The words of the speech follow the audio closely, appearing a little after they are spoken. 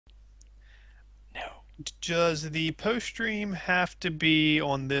Does the post stream have to be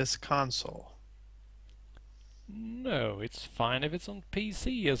on this console? No, it's fine if it's on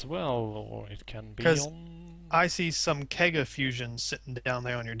PC as well, or it can be Because on... I see some Kega fusions sitting down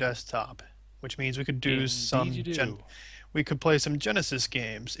there on your desktop, which means we could do Indeed you do. we could play some Genesis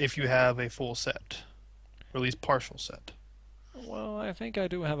games if you have a full set, or at least partial set, Well, I think I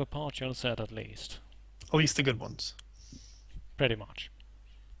do have a partial set at least. at least the good ones. Pretty much.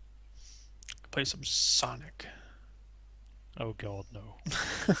 Play some Sonic. Oh god, no.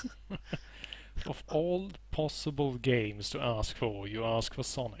 Of all possible games to ask for, you ask for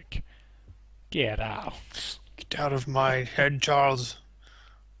Sonic. Get out. Get out of my head, Charles.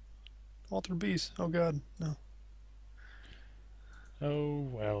 Altered Beast. Oh god, no. Oh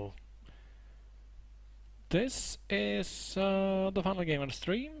well. This is the final game on the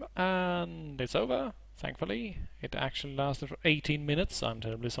stream, and it's over, thankfully. It actually lasted for 18 minutes. I'm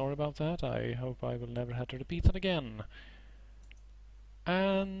terribly sorry about that. I hope I will never have to repeat that again.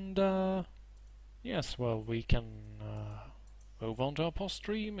 And yes, well, we can move on to our post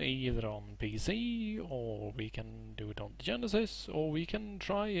stream either on PC, or we can do it on the Genesis, or we can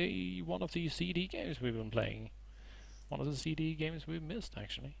try one of the CD games we've been playing. One of the CD games we've missed,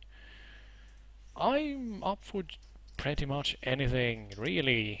 actually. I'm up for pretty much anything,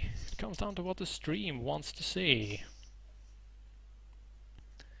 really. It comes down to what the stream wants to see.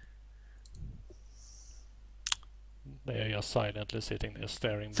 They are just silently sitting there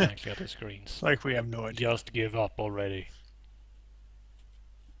staring blankly at the screens. Like we have no idea. Just give up already.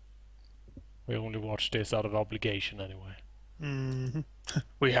 We only watch this out of obligation anyway.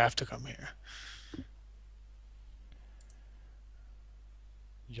 We have to come here.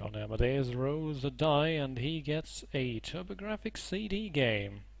 John Amadeus rolls a die and he gets a TurboGrafx CD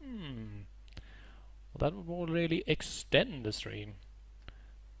game. Well, that would really extend the stream.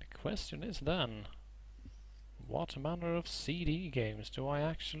 The question is then, what manner of CD games do I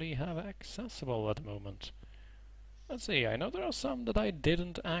actually have accessible at the moment? Let's see, I know there are some that I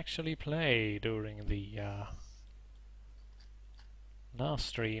didn't actually play during the last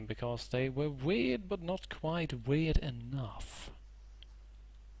stream because they were weird but not quite weird enough.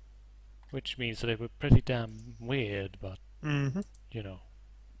 Which means that they were pretty damn weird, but, you know,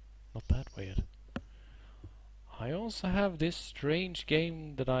 not that weird. I also have this strange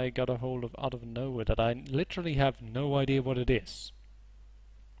game that I got a hold of out of nowhere that I literally have no idea what it is.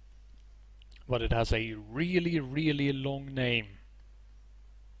 But it has a really, really long name.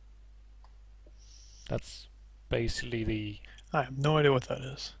 That's basically the... I have no idea what that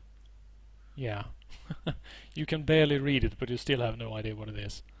is. yeah. You can barely read it, but you still have no idea what it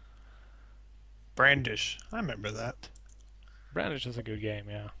is. Brandish. I remember that. Brandish is a good game,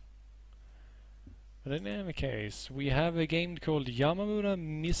 yeah. But in any case, we have a game called Yamamura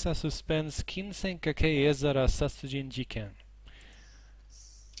Misa Suspense Kinsenka Kei Ezara Satsujin Jiken.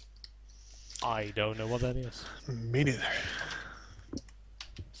 I don't know what that is. Me neither.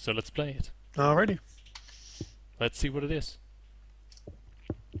 So let's play it. Alrighty. Let's see what it is.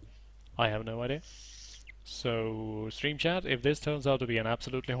 I have no idea. So, stream chat, if this turns out to be an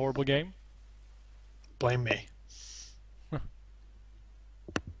absolutely horrible game, Blame me.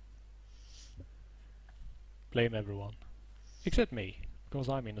 blame everyone. Except me, because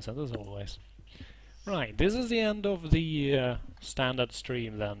I'm innocent as always. Right, this is the end of the standard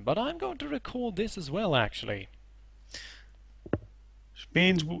stream then, but I'm going to record this as well, actually. Which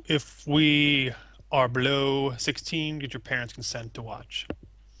means if we are below 16, get your parents' consent to watch.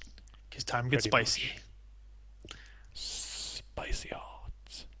 Because time gets Pretty spicy. much. Spicy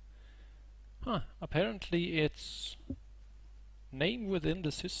hot. Huh, apparently its name within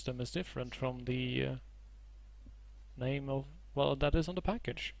the system is different from the name of, well, that is on the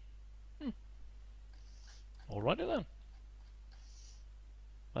package. Alrighty then.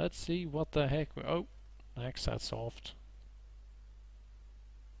 Let's see what the heck we... oh, next that's soft.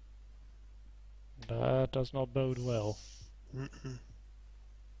 That does not bode well.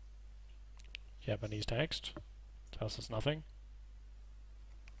 Japanese text tells us nothing.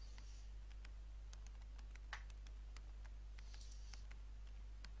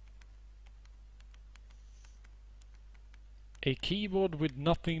 A keyboard with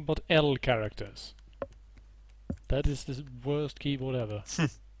nothing but L characters. That is the worst keyboard ever.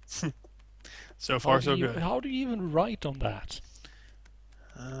 So far, so good. How do you even write on that?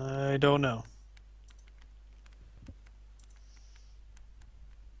 I don't know.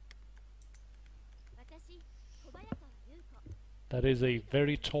 That is a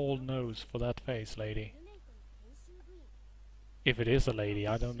very tall nose for that face, lady. If it is a lady,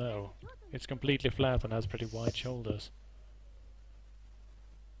 I don't know. It's completely flat and has pretty wide shoulders.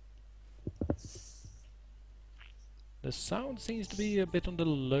 The sound seems to be a bit on the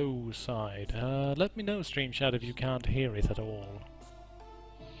low side. Let me know, stream chat, if you can't hear it at all.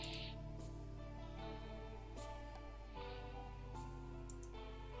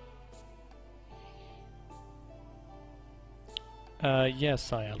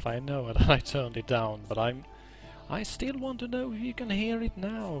 Yes, I know that I turned it down, but I still want to know if you can hear it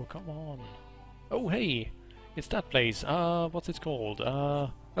now. Come on. Oh, hey! It's that place. What's it called?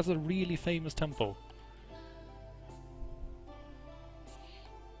 That's a really famous temple.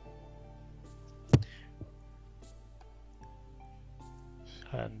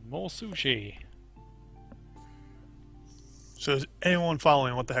 And more sushi. So is anyone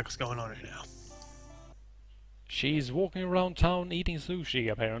following what the heck's going on right now? She's walking around town eating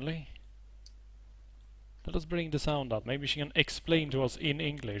sushi, apparently. Let us bring the sound up. Maybe she can explain to us in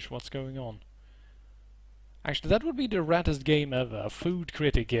English what's going on. Actually, that would be the raddest game ever. A food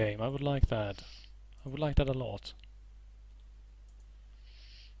critic game. I would like that. I would like that a lot.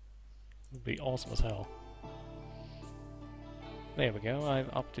 It would be awesome as hell. There we go. I've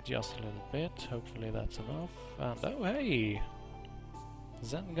upped it just a little bit. Hopefully that's enough. And oh hey!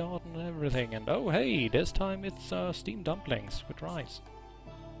 Zen garden and everything. And oh hey! This time it's steamed dumplings with rice.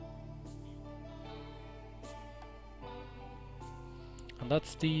 And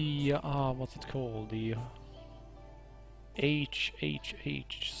that's the what's it called? The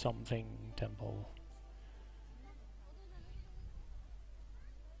HHH something temple.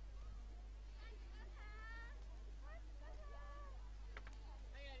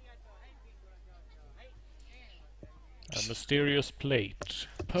 A mysterious plate,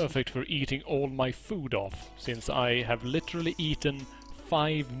 perfect for eating all my food off, since I have literally eaten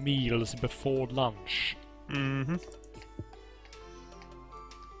 5 meals before lunch. Mm-hmm.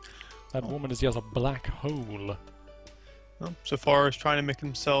 That woman is just a black hole. Well, so far as trying to make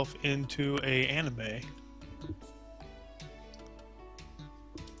himself into a anime.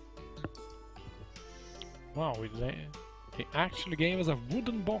 Wow, they actually gave us a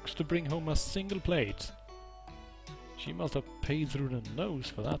wooden box to bring home a single plate. She must have paid through the nose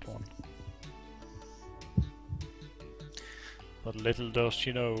for that one. But little does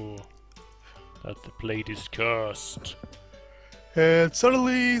she know that the plate is cursed. And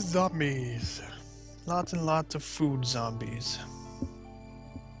suddenly, zombies. Lots and lots of food zombies.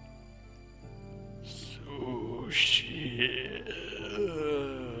 Sushi.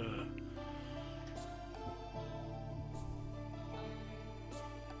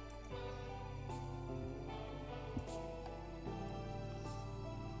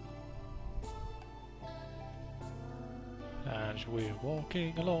 And we're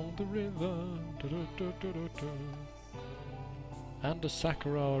walking along the river. And the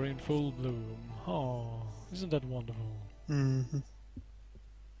sakura are in full bloom. Oh, isn't that wonderful? Mm-hmm.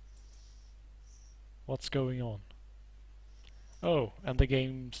 What's going on? Oh, and the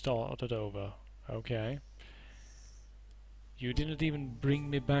game started over. Okay. You didn't even bring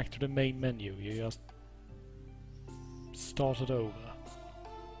me back to the main menu. You just started over.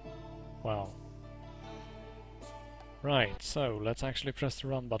 Wow. Right, so let's actually press the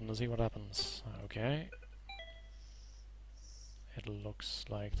run button and see what happens. Okay. It looks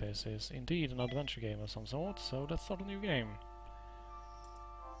like this is indeed an adventure game of some sort, so let's start a new game.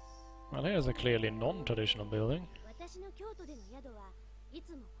 Well, here's a clearly non-traditional building.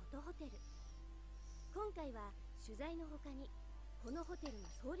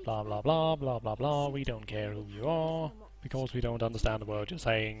 Blah blah blah blah blah blah, we don't care who you are, because we don't understand the word you're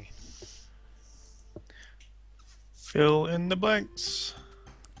saying. Fill in the blanks.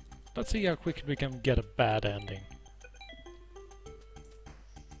 Let's see how quick we can get a bad ending.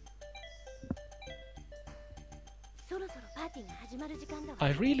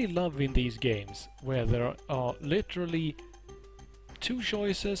 I really love in these games where there are literally 2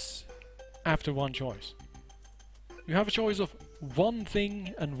 choices after 1 choice. You have a choice of one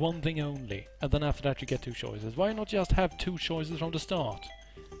thing and one thing only, and then after that you get 2 choices. Why not just have 2 choices from the start?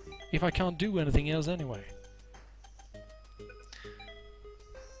 If I can't do anything else anyway.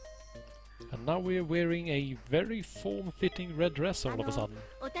 And now we're wearing a very form-fitting red dress all of a sudden.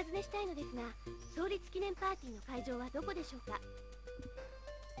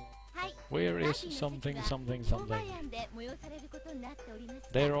 Where is something, something, something?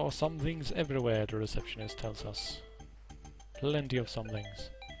 There are somethings everywhere, the receptionist tells us. Plenty of somethings.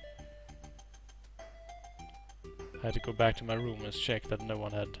 I had to go back to my room and check that no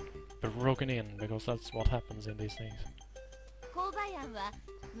one had broken in, because that's what happens in these things.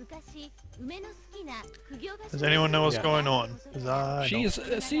 Does anyone know what's going on? She's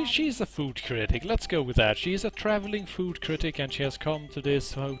a food critic. Let's go with that. She's a traveling food critic, and she has come to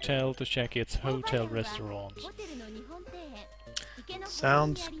this hotel to check its hotel restaurant.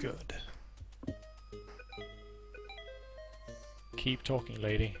 Sounds good. Keep talking,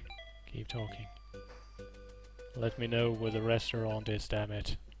 lady. Keep talking. Let me know where the restaurant is, damn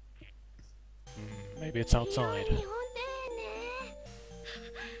it. Maybe it's outside.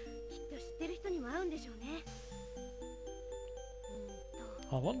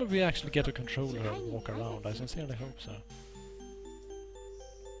 I wonder if we actually get a controller and walk around. I sincerely hope so.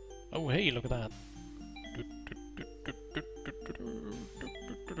 Oh hey, look at that.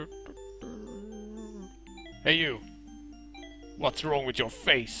 Hey you! What's wrong with your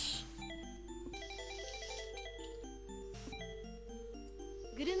face?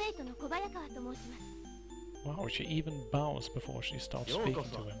 Wow, she even bows before she starts speaking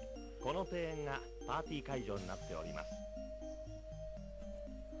to him.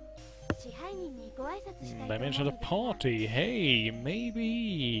 They mentioned a party. Hey,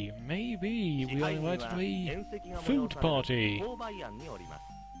 maybe we are invited to a food party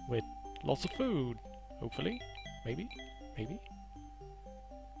with lots of food. Hopefully, maybe.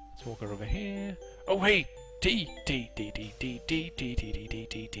 Let's walk over here. Oh hey, tea. Give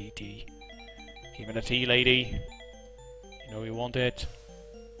me the tea, lady. You know you want it.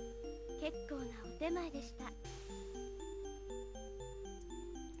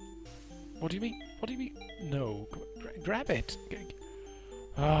 What do you mean? No, grab it.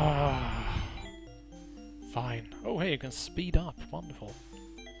 Fine. Oh hey, you can speed up. Wonderful.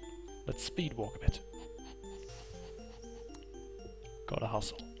 Let's speed walk a bit. Gotta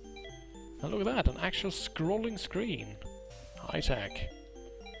hustle. And look at that, an actual scrolling screen. High tech.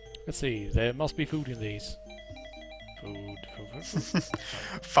 Let's see, there must be food in these. Food.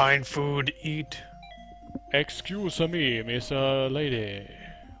 Find food, eat. Excuse me, Miss Lady.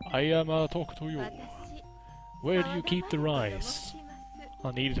 I am talking to you. Where do you keep the rice?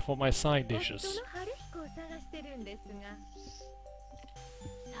 I need it for my side dishes.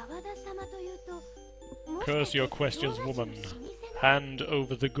 Curse your questions, woman. Hand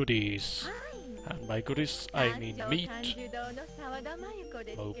over the goodies. And by goodies, I mean meat.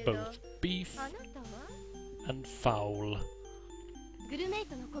 Oh, both beef and fowl.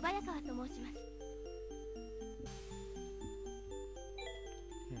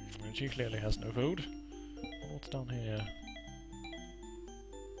 And she clearly has no food. What's down here?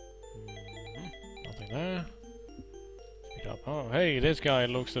 Nothing there. Speed up. Oh, hey, this guy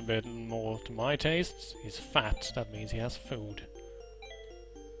looks a bit more to my tastes. He's fat, that means he has food.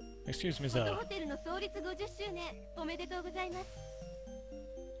 Excuse me, sir.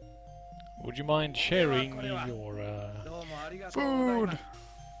 Would you mind sharing your Food!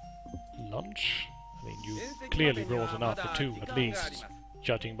 lunch? I mean, you clearly brought enough for two, at least,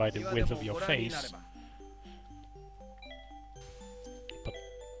 judging by the width of your face. But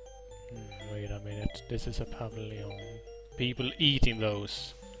wait a minute, this is a pavilion. People eating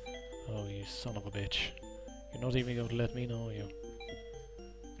those. Oh, you son of a bitch. You're not even going to let me know, you.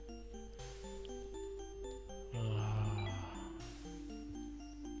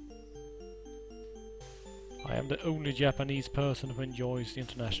 I am the only Japanese person who enjoys the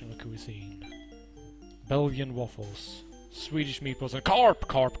international cuisine. Belgian waffles, Swedish meatballs, and carp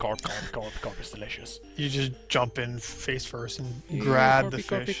is delicious. You just jump in face first and grab the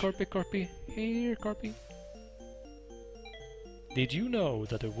fish. Carpy. Here, carpy. Did you know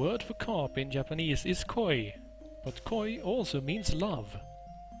that the word for carp in Japanese is koi? But koi also means love.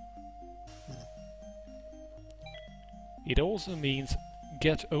 It also means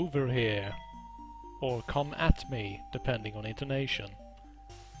get over here. Or come at me, depending on intonation.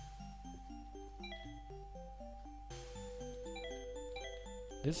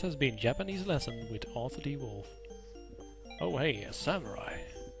 This has been Japanese Lesson with Arthur D. Wolf. Oh hey, a samurai.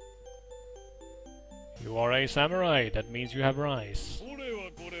 You are a samurai, that means you have rice.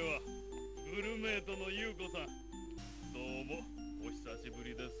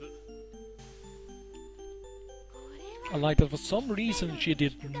 I like that for some reason she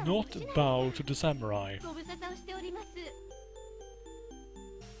did not bow to the samurai.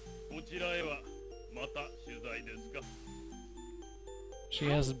 She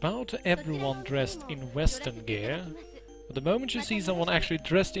has bowed to everyone dressed in Western gear, but the moment she sees someone actually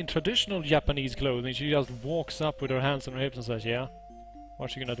dressed in traditional Japanese clothing, she just walks up with her hands on her hips and says, yeah,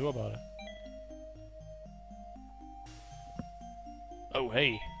 what's she gonna do about it? Oh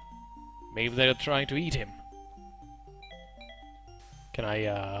hey, maybe they're trying to eat him. Can I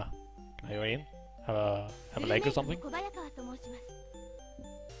go in? Have a leg or something?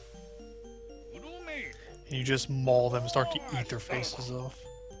 And you just maul them and start to eat their faces off.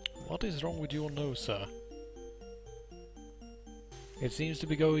 What is wrong with your nose, sir? It seems to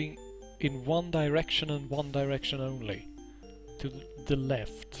be going in one direction and one direction only. to the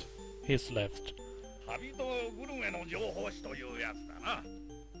left. His left.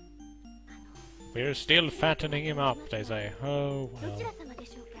 We're still fattening him up, they say. Oh, well.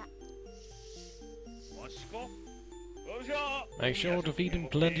 Make sure to feed him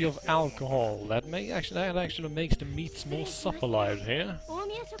plenty of alcohol. That actually makes the meats more supple out here.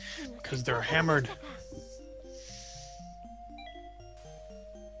 Because they're hammered.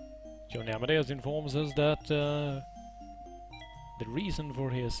 Johnny Amadeus informs us that the reason for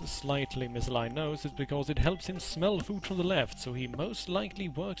his slightly misaligned nose is because it helps him smell food from the left, so he most likely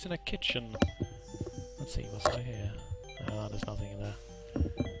works in a kitchen. Let's see, what's there here? Ah, there's nothing in there.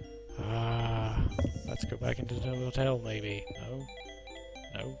 Ah, let's go back into the hotel, maybe. No?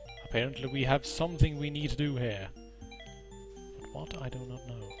 No? Apparently we have something we need to do here. But what? I do not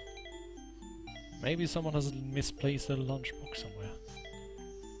know. Maybe someone has misplaced their lunchbox somewhere.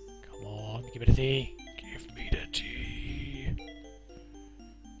 Come on, give me the tea! Give me the tea!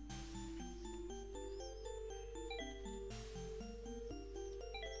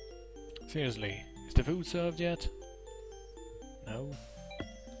 Seriously, is the food served yet? No?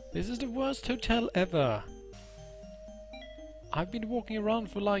 This is the worst hotel ever! I've been walking around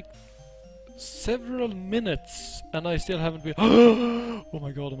for like several minutes and I still haven't been— oh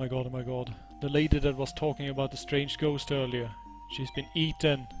my god, oh my god, oh my god. The lady that was talking about the strange ghost earlier. She's been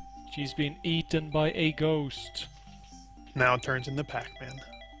eaten. She's been eaten by a ghost. Now it turns into Pac-Man.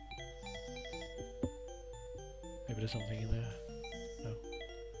 Maybe there's something in there. No.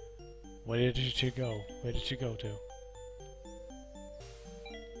 Where did she go? Where did she go to?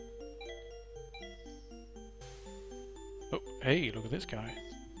 Oh, hey, look at this guy.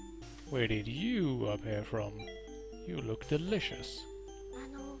 Where did you appear from? You look delicious.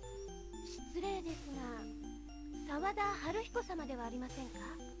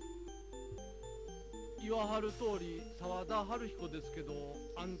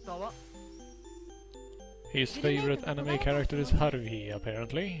 His favorite anime character is Haruhi,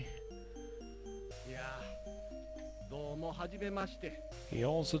 apparently. He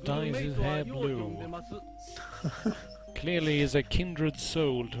also dyes his hair blue. Clearly is a kindred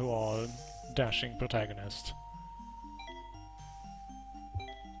soul to our dashing protagonist.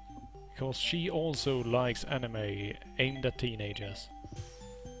 Because she also likes anime aimed at teenagers.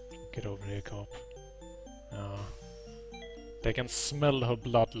 Get over here, cop. Ah. They can smell her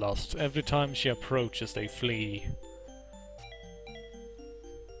bloodlust. Every time she approaches, they flee.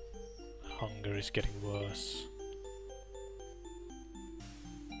 Hunger is getting worse.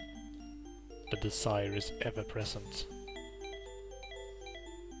 The desire is ever present.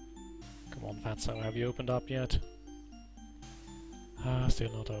 Come on, Fatso, have you opened up yet? Ah,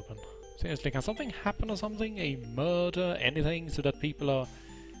 still not open. Seriously, can something happen or something? A murder, anything, so that people are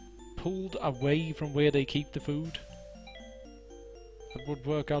pulled away from where they keep the food? That would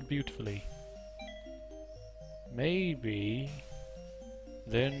work out beautifully. Maybe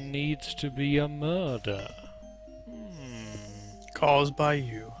there needs to be a murder. Caused by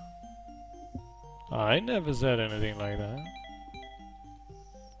you. I never said anything like that.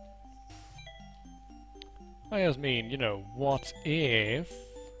 I just mean, you know, what if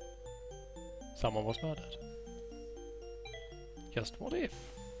someone was murdered? Just what if?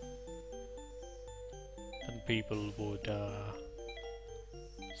 And people would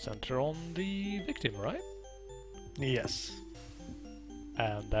center on the victim, right? Yes.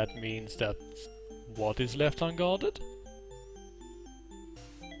 And that means that what is left unguarded?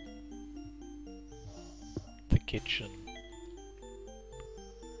 The kitchen.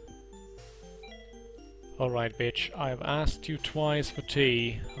 Alright, bitch, I've asked you twice for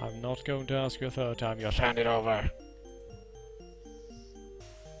tea. I'm not going to ask you a third time. Just hand it over.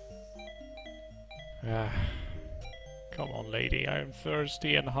 Come on, lady. I'm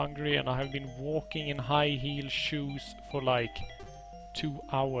thirsty and hungry, and I have been walking in high-heel shoes for like 2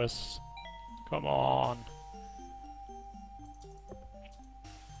 hours. Come on.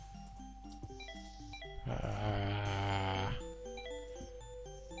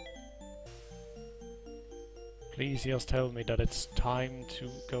 Please just tell me that it's time to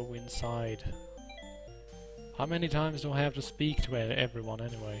go inside. How many times do I have to speak to everyone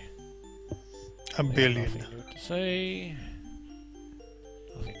anyway? A billion. Nothing new to say.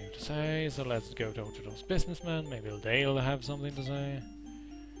 Nothing new to say, so let's go talk to those businessmen. Maybe they'll have something to say.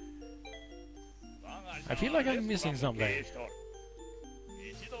 I feel like I'm missing something.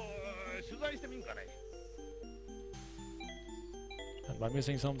 And by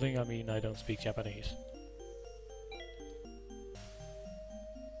missing something, I mean I don't speak Japanese.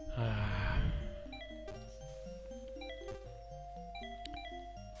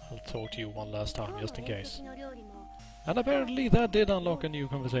 I'll talk to you one last time, just in case. And apparently that did unlock a new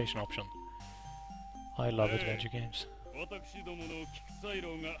conversation option. I love adventure games.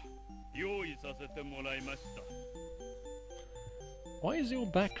 Why is your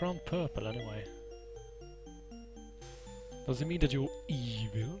background purple anyway? Does it mean that you're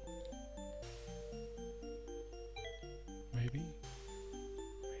evil? Maybe?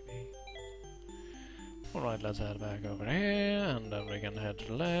 Maybe. Alright, let's head back over here, and then we can head to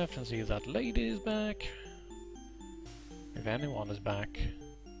the left and see if that lady is back. If anyone is back.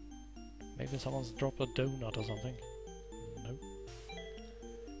 Maybe someone's dropped a donut or something. Nope.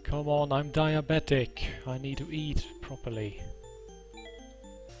 Come on, I'm diabetic. I need to eat properly.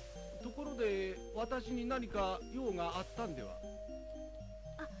 ところで私に何か用があったんでは。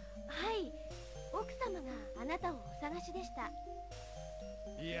あ、はい。奥様があなたをお探しでした。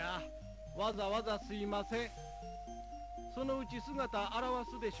いや、わざわざすいません。そのうち姿現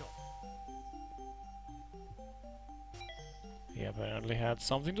すでしょう。 He apparently had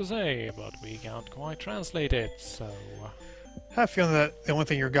something to say, but we can't quite translate it, so... I have a feeling that the only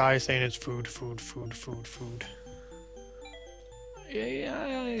thing your guy is saying is food, food, food, food, food.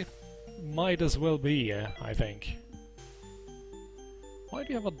 Yeah, might as well be, I think. Why do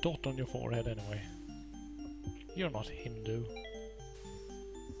you have a dot on your forehead anyway? You're not Hindu.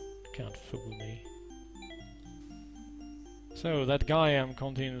 Can't fool me. So, that guy I'm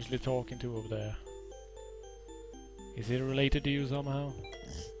continuously talking to over there. Is he related to you somehow?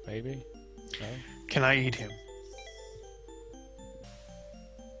 Maybe? No? Can I eat him?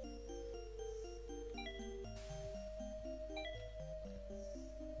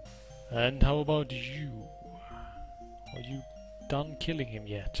 And how about you? Are you done killing him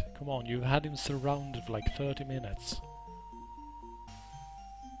yet? Come on, you've had him surrounded for like 30 minutes.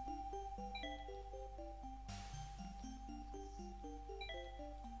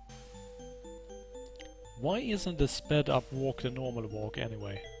 Why isn't the sped up walk the normal walk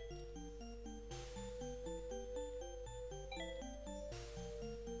anyway?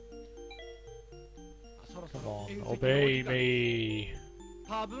 Come on, obey me!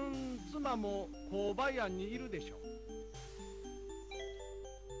 多分妻も購買屋にいるでしょう。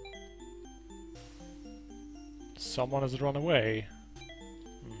 Someone has run away.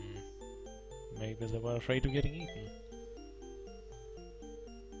 Maybe they were afraid of getting eaten.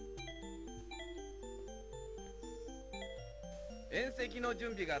 宴席の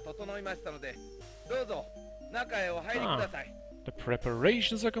準備が整いましたので、どうぞ中へお入りください。 The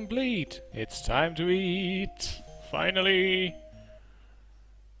preparations are complete. It's time to eat. Finally.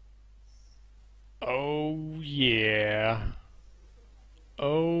 Oh yeah.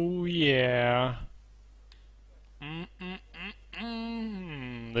 Oh yeah.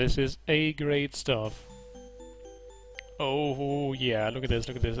 This is A-grade stuff. Oh yeah, look at this,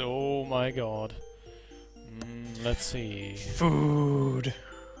 look at this. Oh my god. Let's see. Food.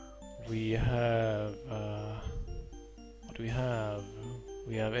 We have what do we have?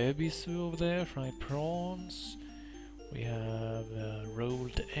 We have ebisu over there, fried prawns. We have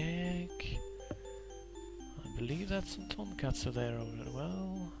rolled egg. I believe that's some tonkatsu there over as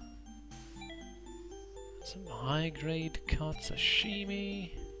well. Some high-grade cut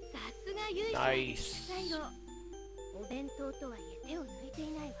sashimi. Nice. お弁当とはいえ手を抜いて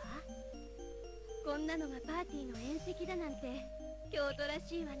いないわ。こんなのがパーティーの宴席だなんて京都ら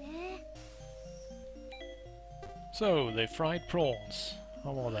しいわね。 So, they fried prawns.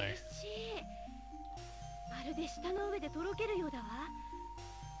 How are they? まるで舌の上でとろけるようだわ。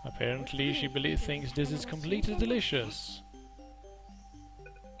 Apparently, she thinks this is completely delicious.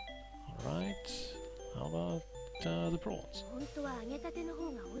 Alright, how about the prawns? 本当は揚げたての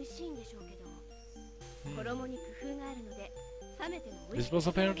方が美味しいんでしょうけど、衣に工夫があるので冷めても美味しい。 This was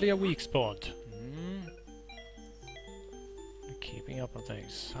apparently a weak spot. Keeping up on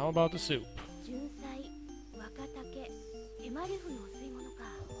things. How about the soup? 純菜、若竹、手まり麩のお吸い物か。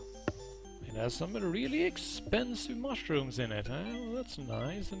 It has some really expensive mushrooms in it. Well, that's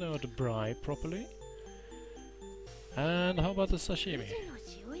nice to know how to bribe properly. And how about the sashimi? 宇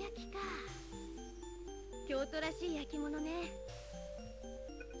治の塩焼きか。京都らしい焼き物ね。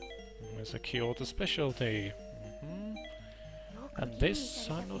 It's a Kyoto specialty. And this,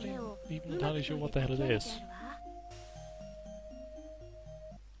 I'm not even entirely sure what the hell it is.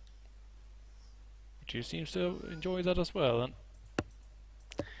 But you seems to enjoy that as well.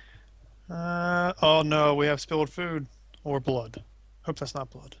 Oh no, we have spilled food. Or blood. Hope that's not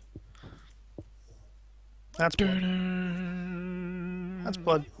blood. That's blood. That's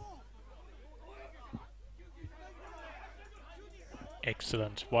blood.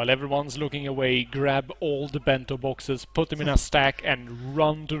 Excellent. While everyone's looking away, grab all the bento boxes, put them in a stack, and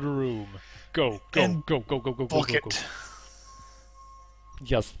run to the room. Go, And go, go, go, go, go, go, book go, go. it.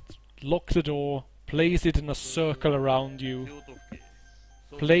 Just lock the door, place it in a circle around you,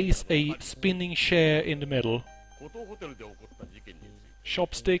 place a spinning chair in the middle,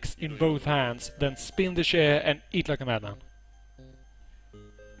 chopsticks in both hands, then spin the chair and eat like a madman.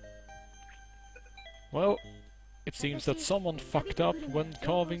 Well, it seems that someone fucked up when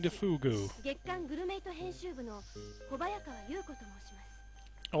carving the fugu. 月刊グルメイト編集部の小早川優子と申します。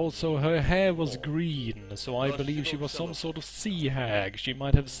 Also, her hair was green, so I believe she was some sort of sea hag. She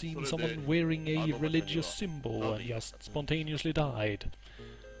might have seen someone wearing a religious symbol and just spontaneously died.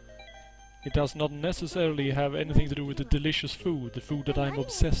 It does not necessarily have anything to do with the delicious food, the food that I'm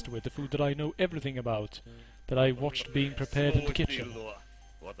obsessed with, the food that I know everything about, that I watched being prepared in the kitchen.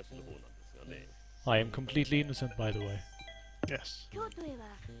 I am completely innocent, by the way. Yes. 京都へは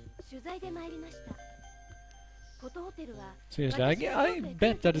取材で参りました。 Seriously, I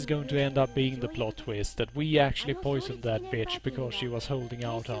bet that is going to end up being the plot twist, that we actually poisoned that bitch because she was holding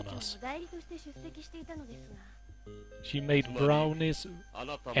out on us. She made brownies,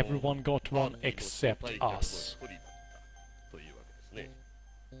 everyone got one except us.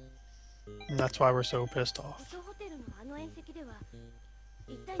 And that's why we're so pissed off.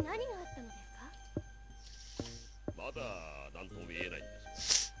 まだ何とも言えないんで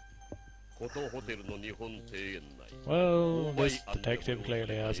すよ。古都ホテルの日本庭園内。 Well, this detective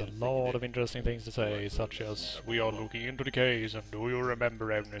clearly has a lot of interesting things to say, such as, we are looking into the case, and do you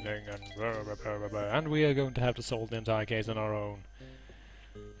remember anything, and blah, blah, blah, blah, blah. And we are going to have to solve the entire case on our own.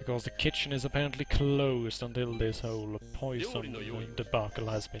 Because the kitchen is apparently closed until this whole poison debacle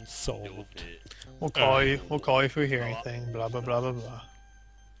has been solved. We'll call you if we hear anything, blah blah blah blah blah.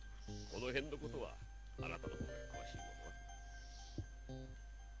 この辺のことはあなたの方が詳しいも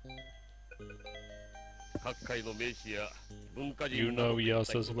のは。各界の名士や文化人 You know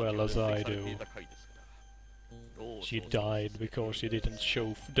just as well as I do. She died because she didn't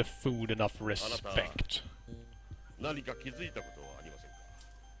show the food enough respect. 何か気づいたことはありませんか？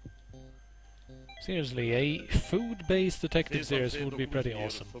 Seriously, a food-based detective series would be pretty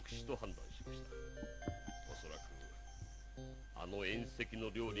awesome.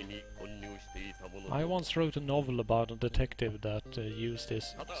 I once wrote a novel about a detective that used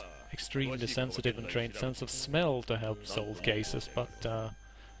his extremely sensitive and trained sense of smell to help solve cases, but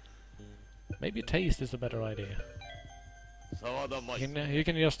maybe taste is a better idea. You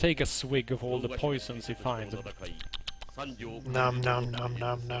can just take a swig of all the poisons he finds. Nom nom nom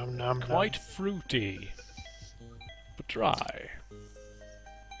nom nom nom. Quite fruity, but dry.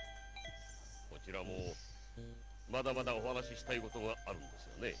 こちらもまだまだお話ししたいことがあるんです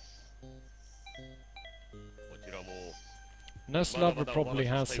よね。こちらも Neslover probably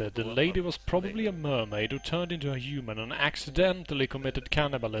has said the lady was probably a mermaid who turned into a human and accidentally committed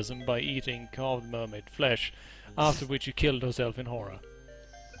cannibalism by eating carved mermaid flesh, after which she killed herself in horror.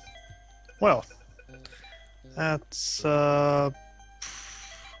 Well, that's I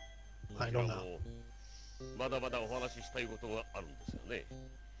don't know. まだまだお話ししたいことがあるんですよね。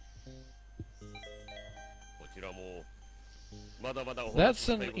こちらもまだまだお話し That's し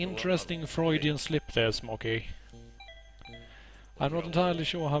たい an ことがあるんですよね。 interesting Freudian slip there, Smoky. I'm not entirely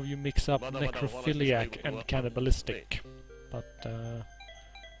sure how you mix up necrophiliac and cannibalistic, but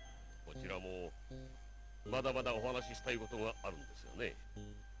こちらもまだまだお話ししたいことがあるんですよね。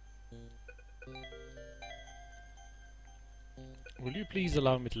 will you please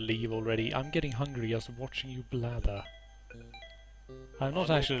allow me to leave already? I'm getting hungry just watching you blather. I'm not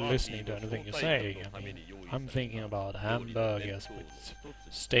actually listening to anything you're saying. I mean, I'm thinking about hamburgers with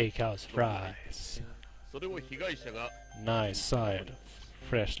steakhouse fries. それを被害者が Nice side of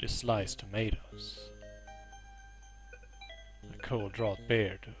freshly sliced tomatoes. A cold draught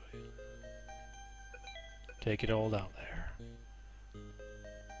beer too. Take it all down there.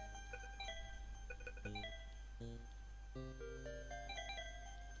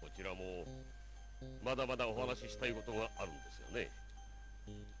 こちらもまだまだお話ししたいことがあるんですよね。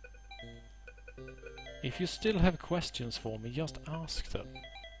 If you still have questions for me, just ask them.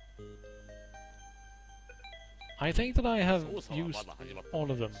 I think that I have used all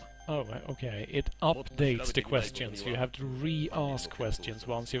of them. Oh, okay. It updates the questions. You have to re-ask questions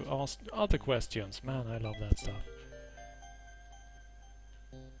once you've asked other questions. Man, I love that stuff.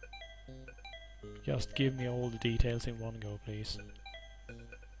 Just give me all the details in one go, please.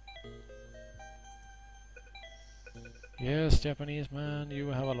 Yes, Japanese man, you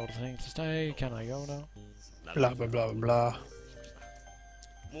have a lot of things to say. Can I go now? Blah blah blah blah.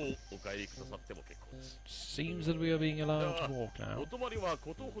 もうお帰りくださっても結構です。 Seems that we are being allowed to walk お now. 泊まりは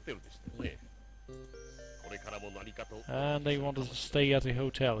古都ホテルでしたよね。こ And they want us to stay at the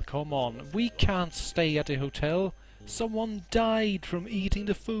hotel. Come on, we can't stay at the hotel. Someone died from eating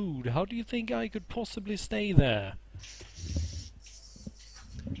the food. How do you think I could possibly stay there?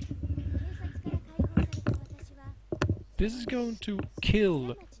 This is going to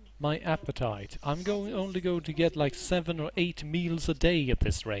kill my appetite. I'm only going to get like 7 or 8 meals a day at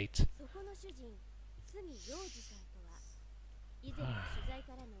this rate.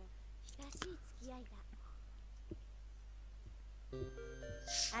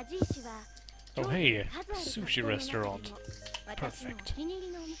 Oh hey, sushi restaurant. Perfect.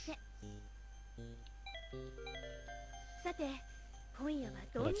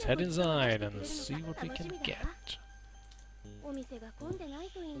 Let's head inside and see what we can get. お店が混んでない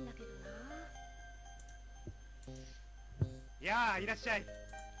といいんだけどな。やあ、いらっしゃい。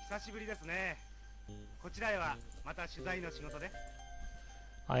久しぶりですね。こちらへはまた取材の仕事で。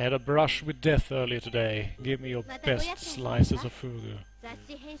I had a brush with death earlier today. Give me your best slices of fugu. 雑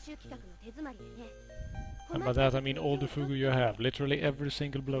誌編集企画の手詰まりでね。 And by that I mean all the fugu you have. Literally every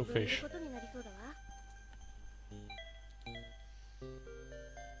single どういう blowfish. ことになりそうだわ。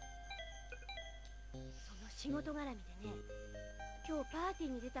その仕事絡みでね。今日パーティー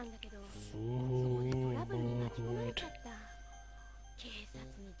に出たんだけど、そこでトラブルに巻き込まれちゃった。警察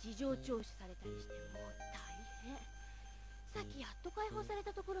に事情聴取されたりしてもう大変。さっきやっと解放され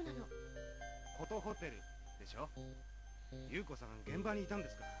たところなの。コトホテルでしょ。優子さん現場にいたんで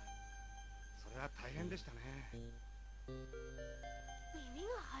すか。それは大変でしたね。耳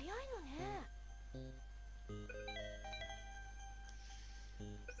が早いのね。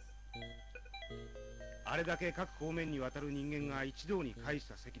あれだけ各方面にわたる人間が一堂に会し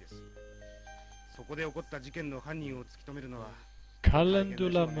た席です。そこで起こった事件の犯人を突き止めるのは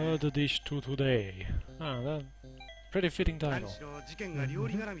Calendula murdered ish to today. Ah, that pretty fitting 何 title. しろ事件が料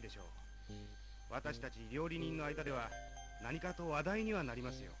理絡みでしょう。私たち料理人の間では何かと話題にはなり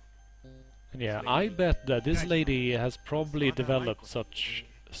ますよ。 Yeah, I bet that this lady has probably developed such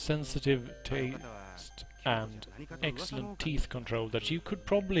sensitive taste and excellent teeth control that she could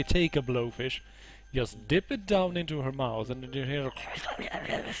probably take a blowfish, just dip it down into her mouth, and then you hear,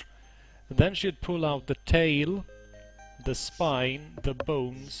 and then she'd pull out the tail, the spine, the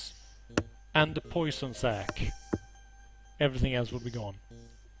bones, and the poison sac. Everything else would be gone.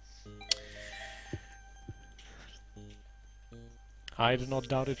 I do not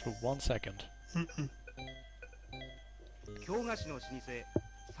doubt it for 1 second. 京菓子の老舗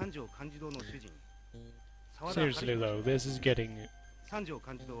三条寛次堂の主人。 Seriously though, this is getting 三条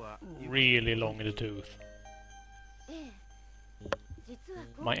寛次堂は really long in the tooth. ええ。実は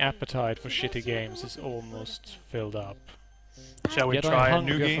今 My 回 appetite for shitty games is almost filled up. Shall we Yet try I a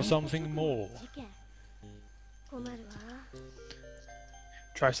new hunger game? for something more. 事件。困るわ。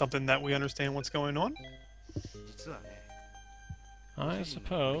 Try something that we understand what's going on? 実はね、 I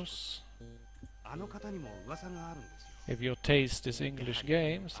suppose あの方にも噂があるんですよ。 if your taste is English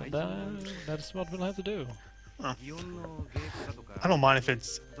games, then that's what we'll have to do. 祇園の芸妓だとか I don't mind if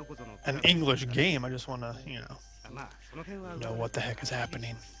it's どこぞの an English game. I just want to,まあその辺は know what the heck is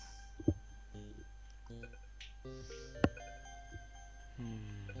happening.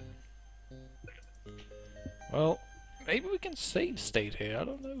 Well, maybe we can save state here. I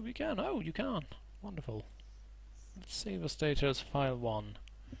don't know if we can. Oh, you can. Wonderful. Let's save a state as file 1.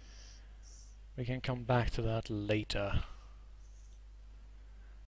 We can come back to that later.